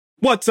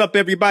What's up,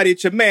 everybody?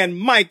 It's your man,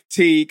 Mike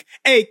Teague,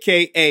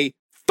 a.k.a.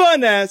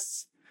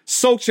 Finesse,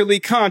 socially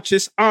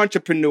conscious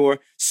entrepreneur,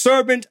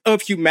 servant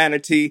of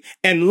humanity,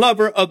 and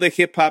lover of the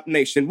hip-hop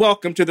nation.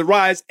 Welcome to the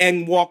Rise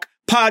and Walk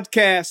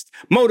podcast,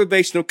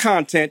 motivational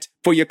content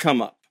for your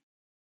come-up.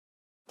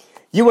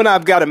 You and I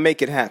have got to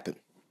make it happen.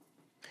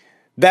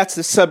 That's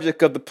the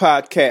subject of the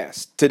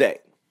podcast today.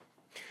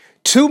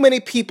 Too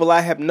many people,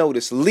 I have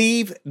noticed,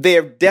 leave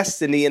their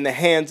destiny in the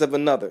hands of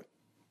another.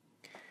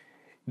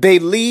 They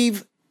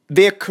leave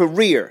their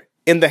career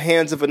in the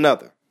hands of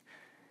another.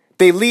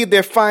 They leave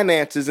their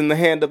finances in the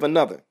hand of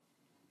another.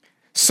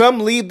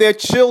 Some leave their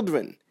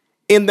children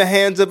in the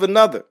hands of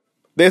another.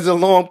 There's a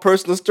long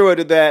personal story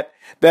to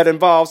that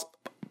involves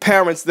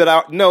parents that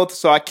I know,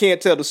 so I can't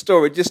tell the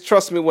story. Just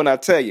trust me when I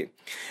tell you.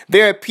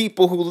 There are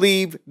people who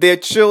leave their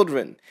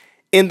children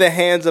in the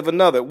hands of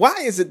another. Why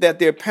is it that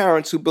there are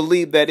parents who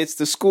believe that it's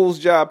the school's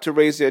job to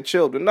raise their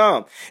children?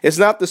 No, it's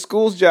not the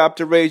school's job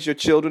to raise your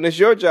children. It's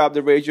your job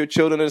to raise your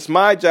children, and it's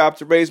my job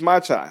to raise my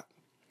child.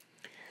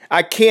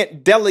 I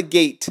can't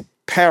delegate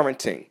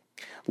parenting.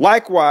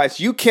 Likewise,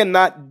 you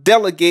cannot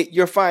delegate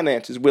your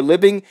finances. We're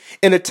living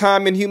in a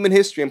time in human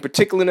history, and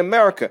particularly in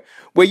America,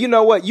 where you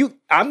know what?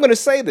 I'm going to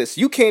say this.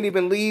 You can't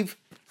even leave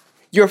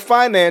your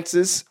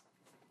finances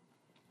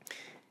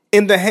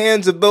in the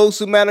hands of those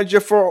who manage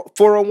your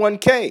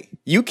 401k.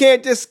 You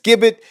can't just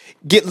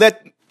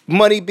let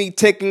money be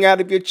taken out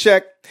of your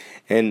check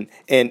and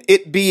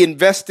it be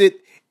invested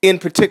in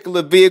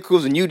particular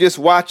vehicles and you just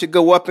watch it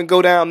go up and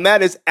go down.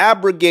 That is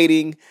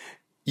abrogating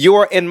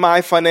your and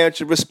my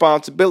financial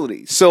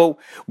responsibility. So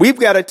we've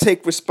got to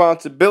take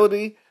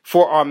responsibility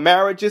for our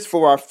marriages,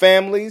 for our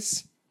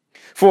families,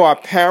 for our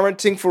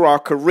parenting, for our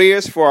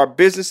careers, for our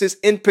businesses,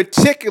 in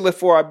particular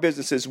for our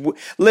businesses.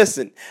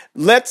 Listen,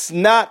 let's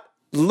not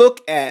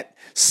look at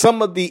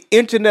some of the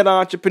internet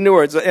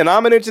entrepreneurs, and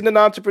I'm an internet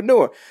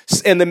entrepreneur,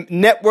 and the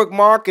network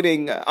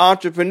marketing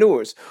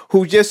entrepreneurs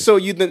who just show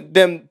you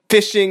them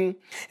fishing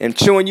and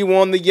showing you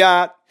on the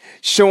yacht,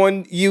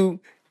 showing you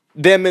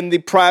them in the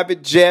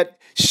private jet,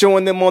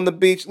 showing them on the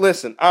beach.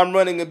 Listen, I'm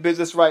running a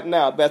business right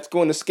now that's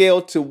going to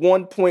scale to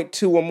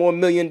 $1.2 or more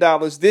million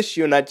this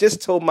year, and I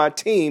just told my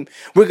team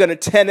we're going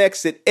to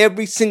 10x it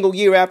every single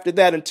year after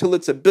that until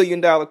it's $1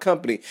 billion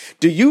company.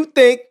 Do you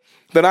think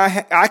that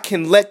I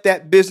can let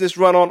that business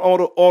run on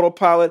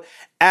autopilot?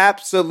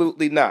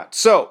 Absolutely not.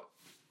 So,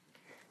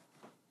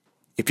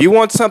 if you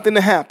want something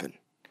to happen,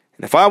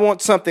 and if I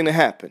want something to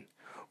happen,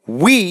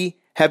 we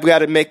have got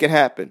to make it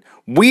happen.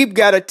 We've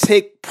got to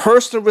take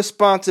personal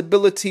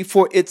responsibility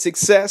for its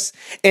success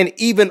and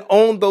even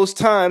own those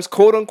times,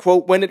 quote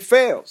unquote, when it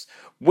fails.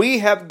 We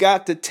have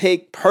got to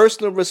take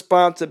personal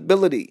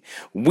responsibility.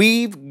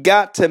 We've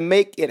got to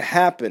make it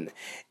happen.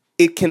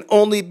 It can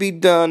only be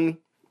done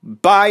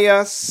by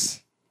us,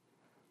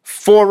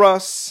 for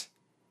us,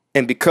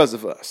 and because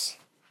of us.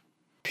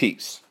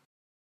 Peace.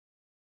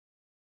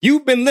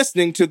 You've been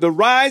listening to the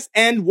Rise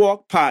and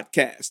Walk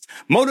podcast,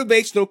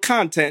 motivational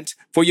content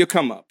for your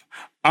come up.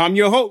 I'm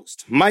your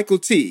host, Michael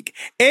Teague,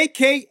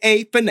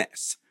 a.k.a.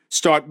 Finesse.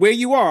 Start where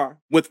you are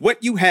with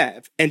what you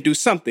have and do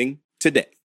something today.